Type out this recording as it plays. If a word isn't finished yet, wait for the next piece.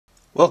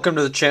Welcome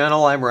to the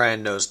channel. I'm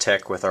Ryan Knows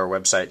Tech with our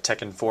website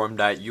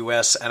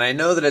techinform.us, and I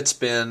know that it's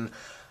been,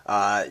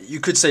 you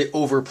could say,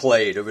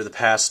 overplayed over the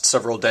past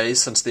several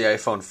days since the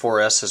iPhone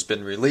 4S has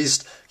been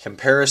released.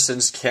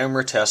 Comparisons,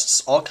 camera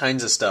tests, all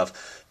kinds of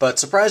stuff. But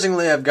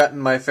surprisingly, I've gotten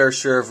my fair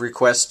share of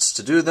requests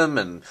to do them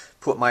and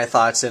put my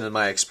thoughts in and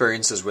my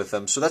experiences with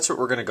them, so that's what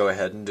we're going to go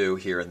ahead and do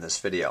here in this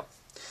video.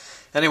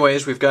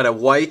 Anyways, we've got a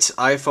white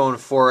iPhone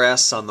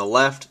 4S on the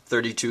left,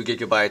 32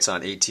 gigabytes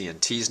on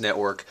AT&T's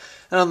network,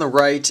 and on the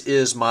right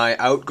is my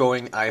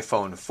outgoing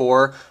iPhone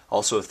 4,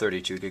 also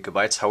 32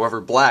 gigabytes, however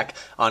black,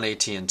 on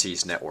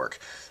AT&T's network.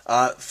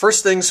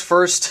 First things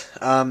first,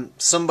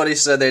 somebody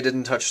said they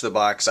didn't touch the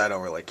box. I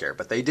don't really care,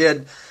 but they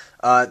did.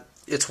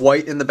 It's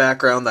white in the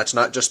background. That's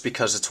not just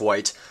because it's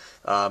white.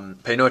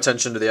 Pay no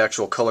attention to the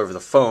actual color of the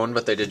phone,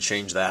 but they did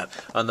change that.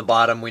 On the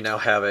bottom, we now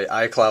have a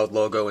iCloud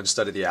logo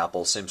instead of the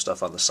Apple. Same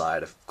stuff on the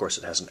side. Of course,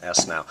 it has an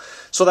S now.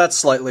 So that's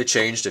slightly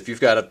changed. If you've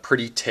got a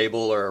pretty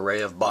table or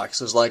array of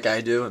boxes like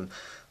I do, and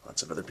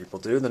lots of other people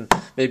do, then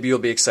maybe you'll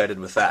be excited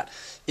with that.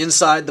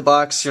 Inside the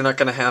box, you're not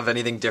going to have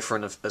anything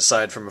different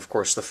aside from, of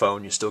course, the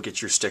phone. You still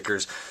get your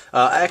stickers.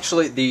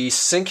 Actually, the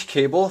sync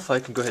cable, if I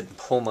can go ahead and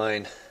pull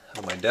mine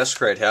on my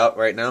desk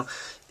right now,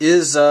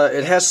 is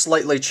it has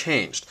slightly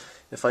changed.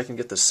 If I can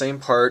get the same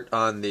part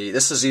on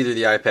this is either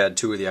the iPad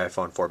 2 or the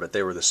iPhone 4, but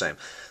they were the same.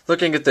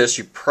 Looking at this,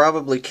 you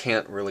probably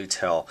can't really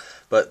tell,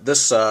 but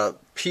this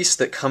piece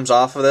that comes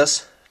off of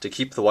this to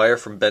keep the wire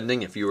from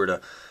bending, if you were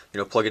to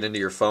plug it into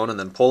your phone and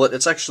then pull it,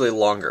 it's actually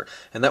longer.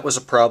 And that was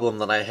a problem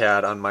that I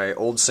had on my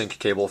old sync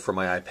cable for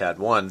my iPad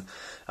 1.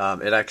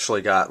 It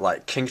actually got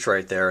like kinked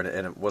right there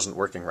and it wasn't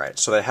working right.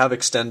 So they have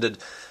extended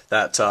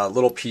that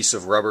little piece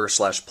of rubber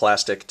 /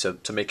 plastic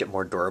to make it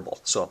more durable.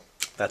 So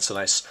that's a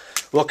nice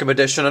welcome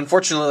addition.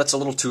 Unfortunately, that's a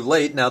little too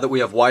late. Now that we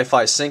have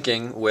Wi-Fi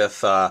syncing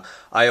with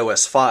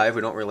iOS 5,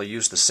 we don't really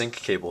use the sync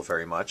cable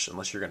very much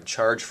unless you're going to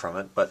charge from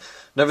it. But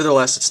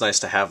nevertheless, it's nice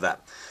to have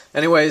that.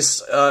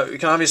 Anyways, you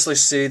can obviously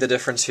see the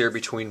difference here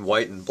between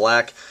white and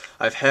black.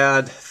 I've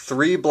had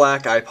 3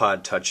 black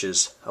iPod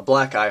Touches, a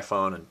black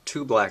iPhone, and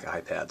 2 black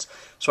iPads.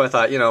 So I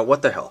thought,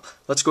 what the hell?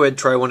 Let's go ahead and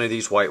try one of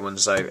these white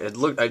ones.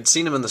 I'd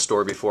seen them in the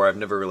store before. I've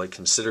never really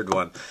considered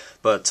one.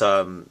 But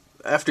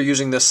after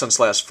using this since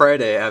last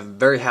Friday, I'm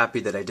very happy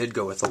that I did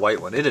go with the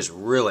white one. It is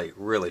really,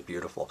 really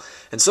beautiful.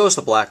 And so is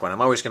the black one. I'm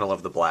always going to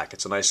love the black.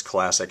 It's a nice,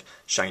 classic,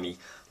 shiny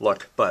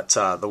look. But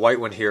the white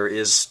one here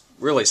is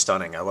really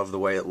stunning. I love the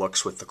way it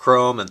looks with the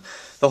chrome, and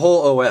the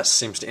whole OS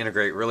seems to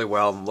integrate really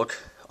well and look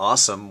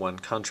awesome when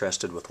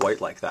contrasted with white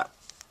like that.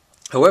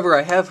 However,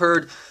 I have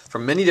heard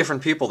from many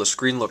different people the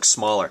screen looks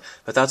smaller,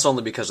 but that's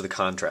only because of the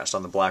contrast.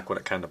 On the black one,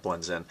 it kind of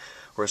blends in,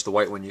 whereas the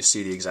white one, you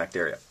see the exact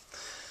area.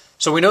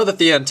 So we know that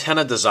the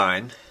antenna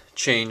design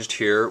changed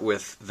here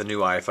with the new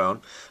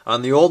iPhone.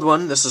 On the old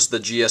one, this is the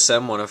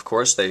GSM one, of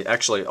course. They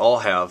actually all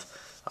have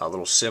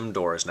little SIM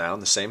doors now in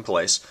the same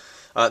place.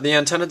 The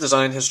antenna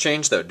design has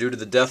changed, though, due to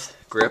the death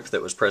grip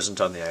that was present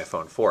on the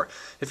iPhone 4.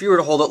 If you were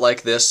to hold it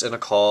like this in a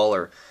call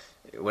or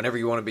whenever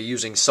you want to be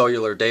using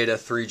cellular data,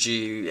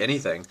 3G,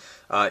 anything,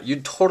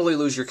 you'd totally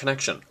lose your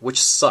connection,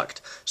 which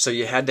sucked. So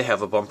you had to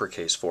have a bumper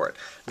case for it.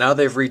 Now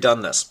they've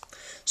redone this.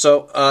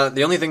 So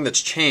the only thing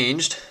that's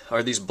changed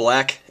are these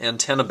black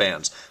antenna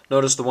bands.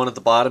 Notice the one at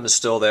the bottom is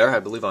still there, I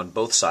believe on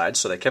both sides,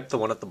 so they kept the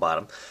one at the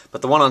bottom.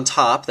 But the one on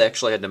top, they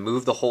actually had to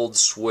move the hold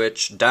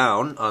switch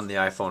down on the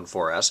iPhone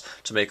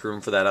 4S to make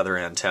room for that other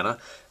antenna.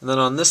 And then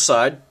on this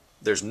side,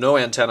 there's no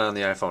antenna on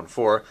the iPhone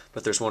 4,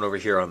 but there's one over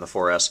here on the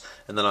 4S.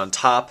 And then on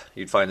top,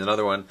 you'd find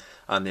another one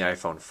on the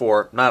iPhone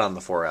 4, not on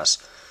the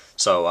 4S.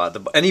 So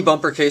any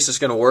bumper case is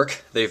going to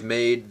work. They've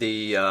made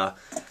the...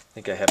 I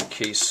think I have a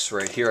case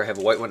right here. I have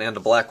a white one and a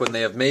black one.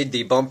 They have made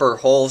the bumper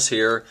holes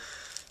here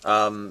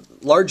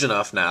large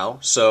enough now,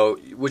 so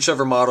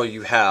whichever model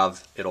you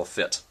have, it'll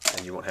fit,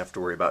 and you won't have to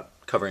worry about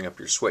covering up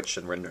your switch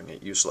and rendering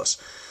it useless.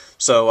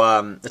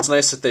 So it's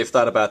nice that they've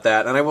thought about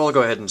that, and I will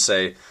go ahead and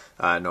say,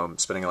 I know I'm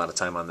spending a lot of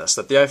time on this,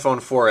 that the iPhone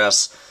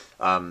 4S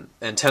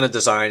antenna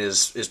design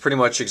is pretty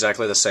much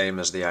exactly the same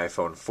as the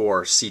iPhone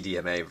 4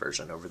 CDMA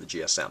version over the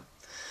GSM.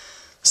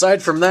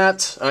 Aside from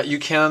that, you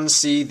can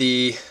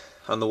see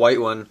on the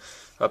white one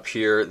up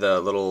here,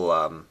 the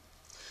little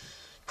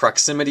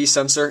proximity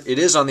sensor. It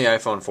is on the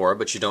iPhone 4,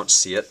 but you don't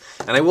see it.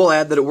 And I will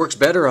add that it works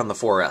better on the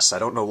 4S. I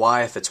don't know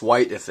why, if it's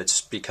white, if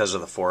it's because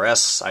of the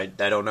 4S. I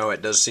don't know.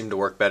 It does seem to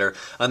work better.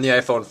 On the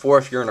iPhone 4,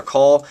 if you're in a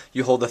call,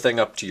 you hold the thing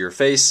up to your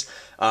face.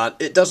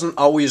 It doesn't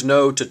always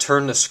know to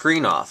turn the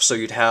screen off, so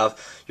you'd have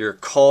your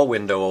call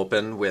window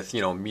open with,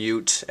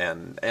 mute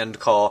and end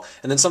call,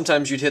 and then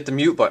sometimes you'd hit the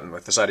mute button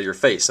with the side of your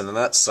face, and then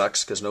that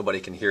sucks because nobody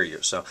can hear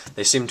you. So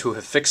they seem to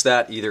have fixed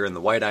that either in the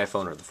white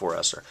iPhone or the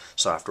 4S or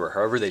software,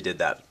 however they did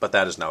that, but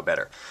that is now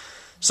better.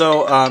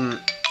 So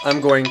I'm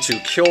going to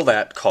kill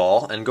that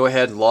call and go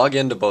ahead and log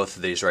into both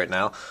of these right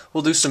now.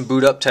 We'll do some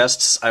boot up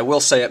tests. I will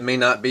say it may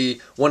not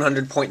be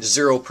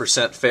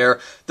 100.0% fair.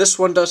 This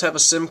one does have a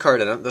SIM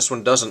card in it. This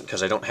one doesn't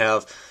because I don't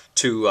have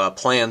 2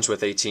 plans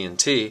with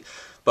AT&T.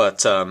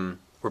 But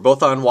we're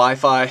both on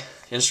Wi-Fi.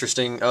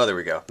 interesting. Oh, there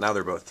we go. Now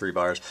they're both 3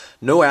 bars.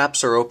 No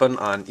apps are open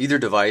on either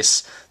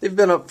device. They've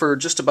been up for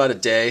just about a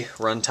day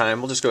runtime.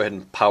 We'll just go ahead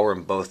and power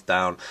them both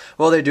down.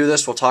 While they do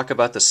this, we'll talk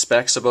about the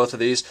specs of both of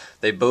these.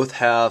 They both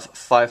have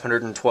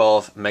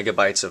 512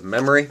 megabytes of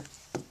memory.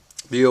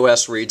 The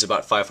OS reads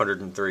about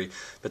 503,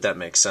 but that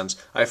makes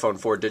sense. iPhone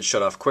 4 did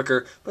shut off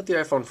quicker, but the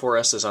iPhone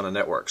 4S is on a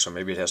network, so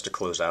maybe it has to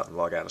close out and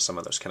log out of some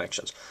of those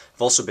connections.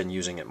 I've also been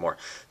using it more.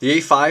 The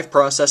A5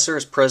 processor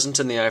is present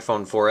in the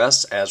iPhone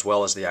 4S as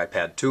well as the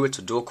iPad 2. It's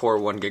a dual-core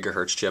 1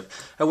 GHz chip.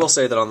 I will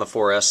say that on the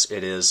 4S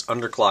it is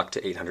underclocked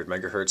to 800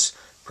 MHz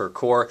per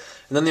core.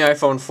 And then the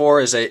iPhone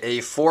 4 is a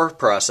A4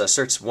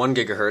 processor. It's 1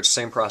 GHz,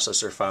 same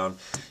processor found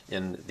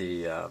in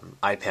the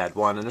iPad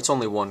 1, and it's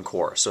only 1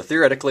 core. So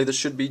theoretically, this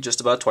should be just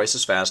about twice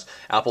as fast.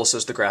 Apple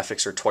says the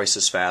graphics are twice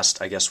as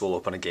fast. I guess we'll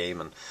open a game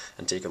and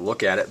take a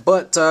look at it.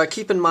 But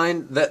keep in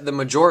mind that the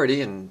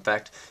majority, in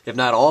fact, if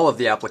not all of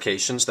the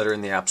applications that are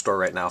in the App Store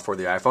right now for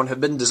the iPhone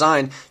have been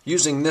designed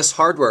using this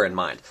hardware in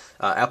mind.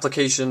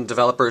 Application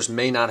developers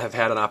may not have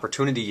had an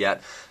opportunity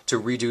yet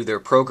to redo their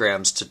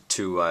programs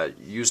to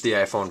use the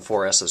iPhone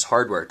 4S's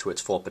hardware to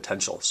its full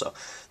potential. So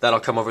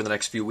that'll come over the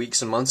next few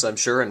weeks and months, I'm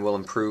sure, and will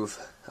improve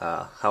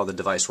how the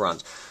device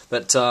runs.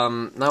 But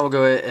now we'll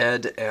go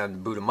ahead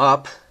and boot them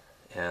up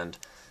and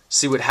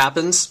see what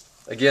happens.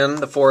 Again,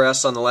 the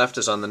 4S on the left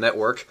is on the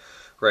network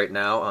right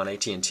now, on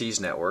AT&T's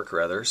network,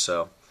 rather,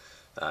 so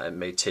it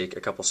may take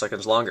a couple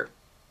seconds longer.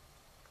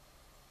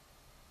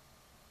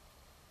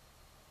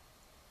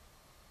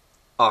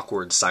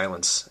 Awkward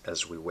silence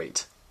as we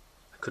wait.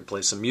 I could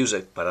play some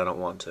music, but I don't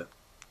want to.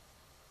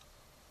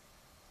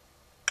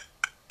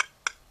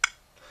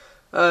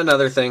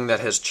 Another thing that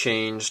has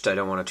changed, I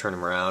don't want to turn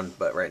them around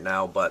but right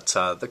now, but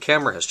the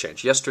camera has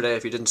changed. Yesterday,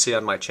 if you didn't see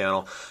on my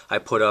channel, I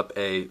put up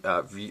a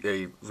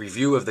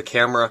review of the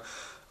camera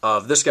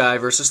of this guy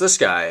versus this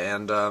guy,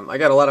 and I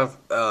got a lot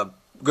of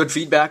good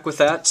feedback with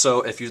that,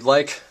 so if you'd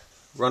like,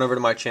 run over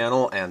to my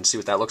channel and see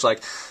what that looks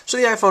like. So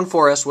the iPhone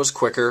 4S was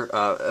quicker.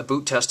 A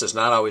boot test is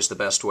not always the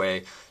best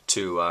way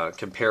to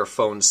compare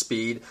phone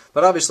speed,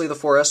 but obviously the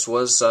 4S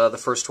was the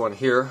first one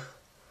here,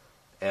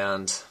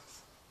 and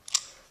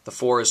the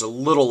 4 is a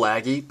little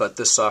laggy, but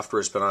this software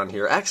has been on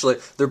here. Actually,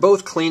 they're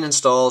both clean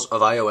installs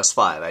of iOS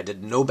 5. I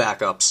did no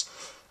backups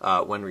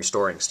when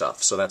restoring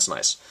stuff, so that's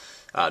nice.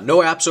 No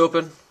apps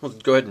open. We'll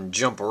go ahead and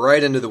jump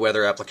right into the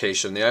weather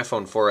application. The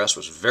iPhone 4S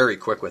was very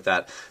quick with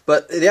that,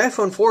 but the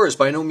iPhone 4 is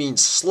by no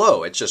means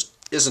slow. It just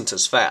isn't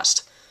as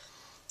fast.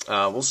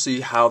 We'll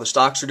see how the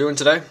stocks are doing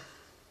today.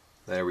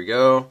 There we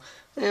go.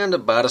 And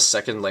about a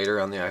second later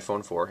on the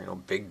iPhone 4,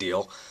 big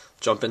deal.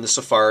 Jump into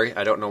Safari.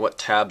 I don't know what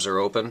tabs are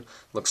open.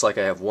 Looks like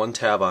I have one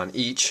tab on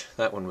each.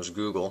 That one was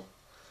Google.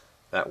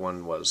 That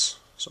one was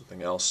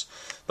something else.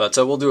 But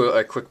we'll do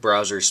a quick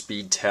browser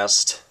speed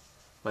test.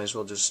 Might as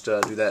well just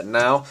do that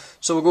now.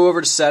 So we'll go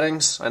over to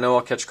settings. I know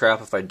I'll catch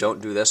crap if I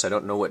don't do this. I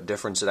don't know what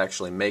difference it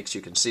actually makes.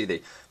 You can see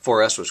the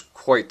 4S was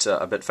quite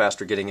a bit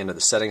faster getting into the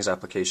settings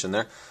application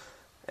there.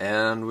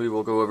 And we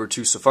will go over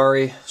to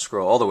Safari,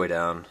 scroll all the way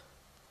down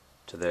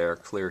to there.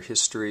 Clear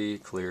history,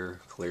 clear,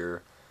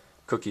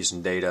 cookies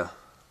and data.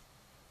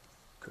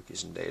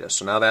 Cookies and data.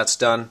 So now that's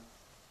done.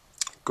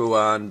 Go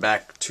on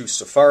back to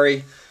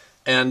Safari.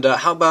 And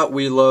how about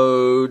we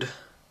load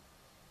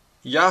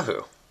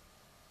Yahoo?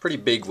 Pretty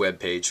big web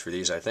page for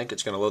these, I think.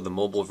 It's going to load the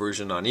mobile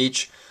version on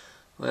each.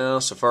 Well,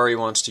 Safari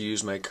wants to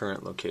use my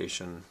current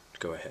location.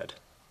 Go ahead.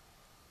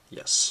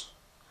 Yes.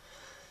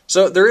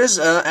 So there is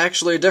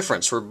actually a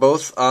difference. We're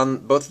both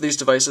of these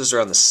devices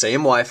are on the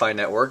same Wi-Fi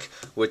network,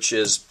 which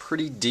is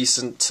pretty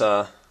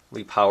decently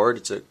powered.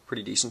 It's a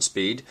pretty decent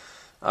speed.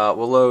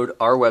 We'll load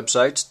our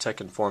website,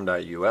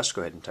 techinform.us.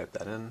 Go ahead and type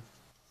that in.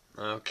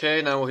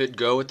 Okay, now we'll hit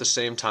go at the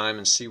same time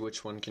and see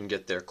which one can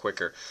get there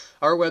quicker.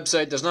 Our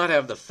website does not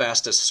have the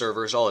fastest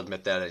servers, I'll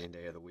admit that any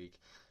day of the week.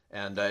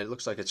 And it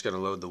looks like it's going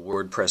to load the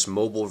WordPress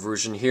mobile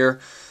version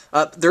here.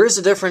 There is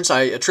a difference.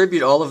 I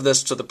attribute all of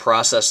this to the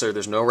processor.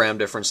 There's no RAM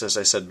difference, as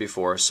I said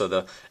before, so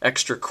the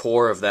extra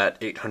core of that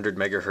 800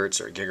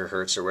 megahertz or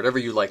gigahertz or whatever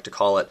you like to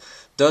call it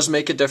does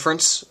make a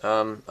difference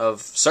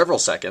of several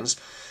seconds.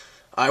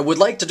 I would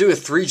like to do a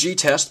 3G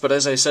test, but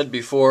as I said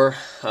before,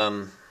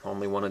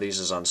 only one of these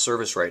is on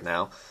service right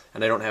now,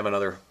 and I don't have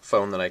another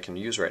phone that I can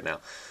use right now.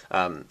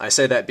 I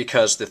say that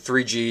because the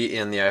 3G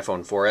in the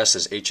iPhone 4S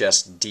is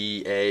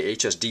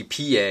HSDPA,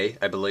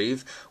 I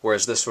believe,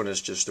 whereas this one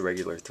is just the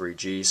regular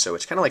 3G, so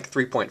it's kind of like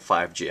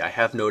 3.5G. I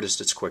have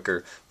noticed it's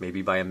quicker,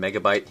 maybe by a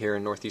megabyte here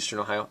in northeastern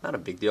Ohio. Not a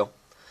big deal.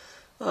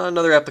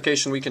 Another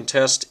application we can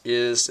test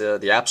is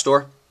the App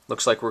Store.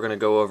 Looks like we're going to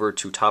go over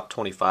to top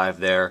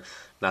 25 there.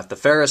 Not the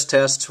Ferris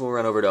test. We'll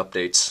run over to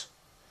updates.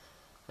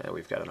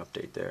 We've got an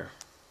update there.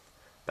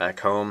 Back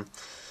home.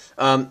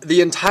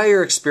 The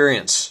entire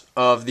experience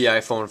of the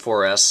iPhone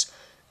 4S,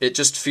 it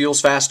just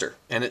feels faster,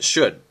 and it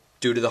should,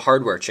 due to the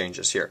hardware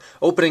changes here.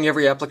 Opening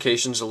every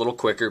application is a little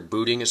quicker,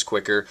 booting is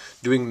quicker,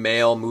 doing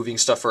mail, moving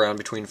stuff around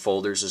between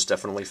folders is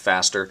definitely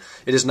faster.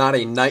 It is not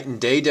a night and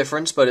day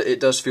difference, but it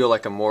does feel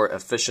like a more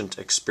efficient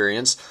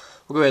experience.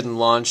 We'll go ahead and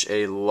launch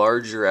a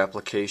larger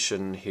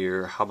application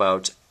here. How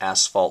about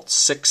Asphalt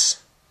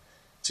 6?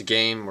 It's a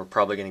game. We're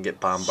probably going to get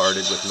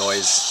bombarded with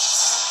noise.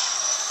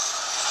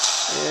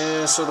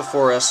 Yeah, so the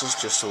 4S is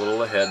just a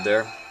little ahead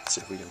there. Let's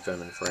see if we can fit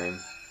them in frame.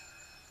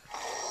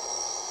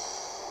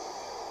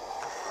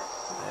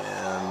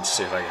 And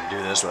see if I can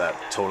do this without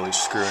totally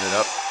screwing it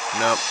up.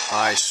 Nope,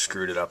 I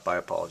screwed it up. I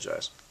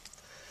apologize.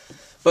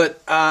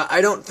 But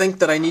I don't think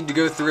that I need to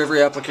go through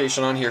every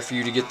application on here for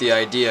you to get the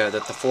idea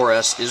that the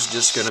 4S is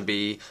just going to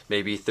be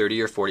maybe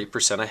 30 or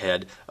 40%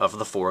 ahead of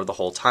the 4 the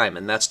whole time,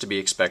 and that's to be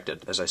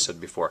expected, as I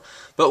said before.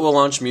 But we'll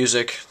launch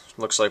music.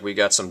 Looks like we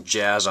got some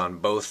jazz on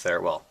both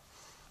there. Well,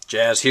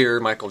 jazz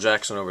here, Michael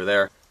Jackson over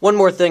there. One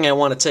more thing I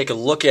want to take a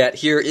look at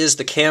here is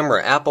the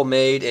camera. Apple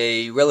made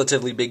a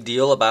relatively big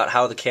deal about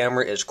how the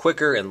camera is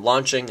quicker in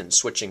launching and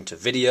switching to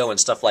video and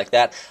stuff like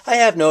that. I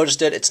have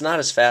noticed it. It's not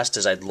as fast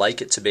as I'd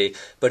like it to be,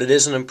 but it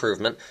is an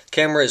improvement. The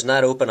camera is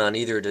not open on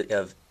either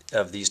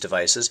of these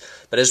devices,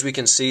 but as we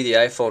can see, the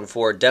iPhone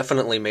 4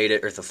 definitely made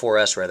it, or the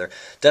 4S rather,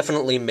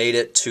 definitely made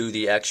it to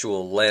the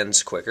actual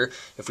lens quicker.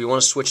 If we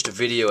want to switch to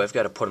video, I've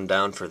got to put them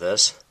down for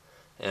this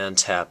and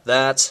tap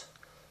that.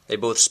 They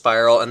both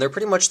spiral, and they're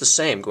pretty much the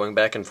same, going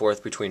back and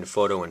forth between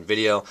photo and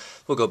video.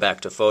 We'll go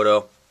back to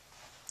photo.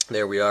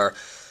 There we are.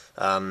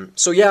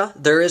 So yeah,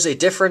 there is a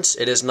difference.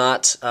 It is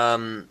not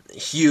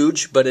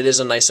huge, but it is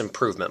a nice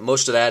improvement.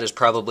 Most of that is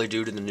probably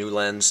due to the new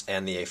lens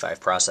and the A5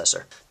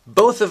 processor.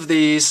 Both of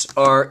these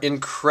are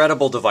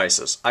incredible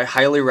devices. I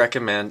highly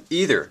recommend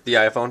either the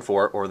iPhone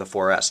 4 or the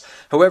 4S.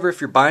 However,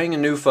 if you're buying a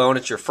new phone,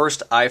 it's your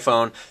first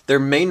iPhone, there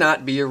may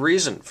not be a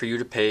reason for you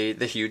to pay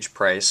the huge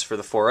price for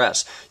the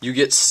 4S. You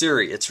get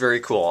Siri. It's very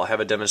cool. I'll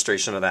have a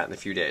demonstration of that in a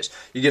few days.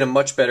 You get a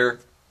much better...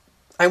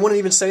 I wouldn't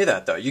even say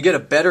that, though. You get a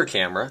better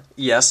camera.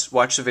 Yes,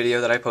 watch the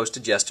video that I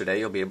posted yesterday.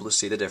 You'll be able to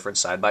see the difference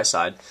side by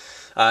side.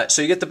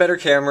 So you get the better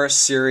camera,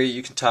 Siri,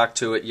 you can talk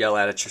to it, yell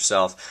at it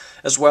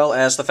yourself, as well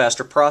as the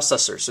faster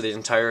processor, so the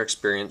entire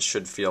experience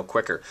should feel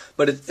quicker.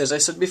 But as I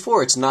said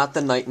before, it's not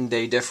the night and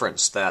day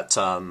difference that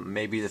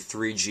maybe the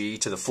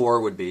 3G to the 4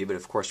 would be, but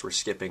of course we're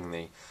skipping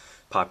the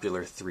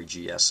popular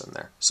 3GS in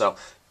there. So,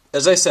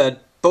 as I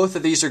said, both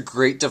of these are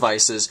great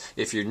devices.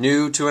 If you're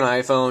new to an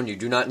iPhone, you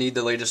do not need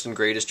the latest and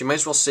greatest, you might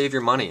as well save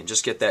your money and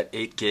just get that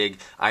 8 gig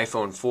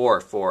iPhone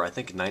 4 for, I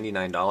think,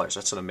 $99.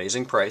 That's an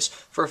amazing price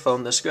for a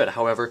phone this good.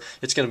 However,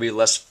 it's going to be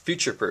less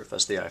future-proof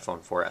as the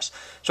iPhone 4S.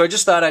 So I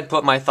just thought I'd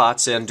put my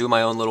thoughts in, do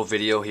my own little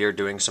video here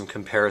doing some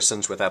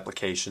comparisons with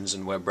applications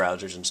and web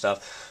browsers and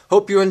stuff.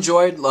 Hope you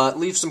enjoyed.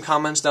 Leave some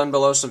comments down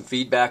below, some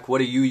feedback.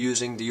 What are you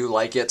using? Do you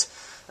like it?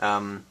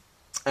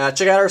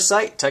 Check out our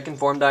site,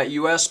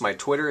 techinform.us. My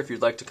Twitter, if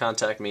you'd like to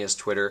contact me, is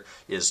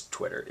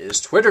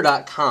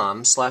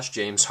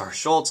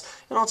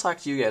twitter.com/JamesRSchultz, and I'll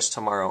talk to you guys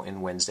tomorrow in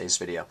Wednesday's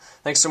video.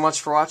 Thanks so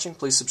much for watching.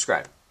 Please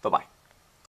subscribe. Bye-bye.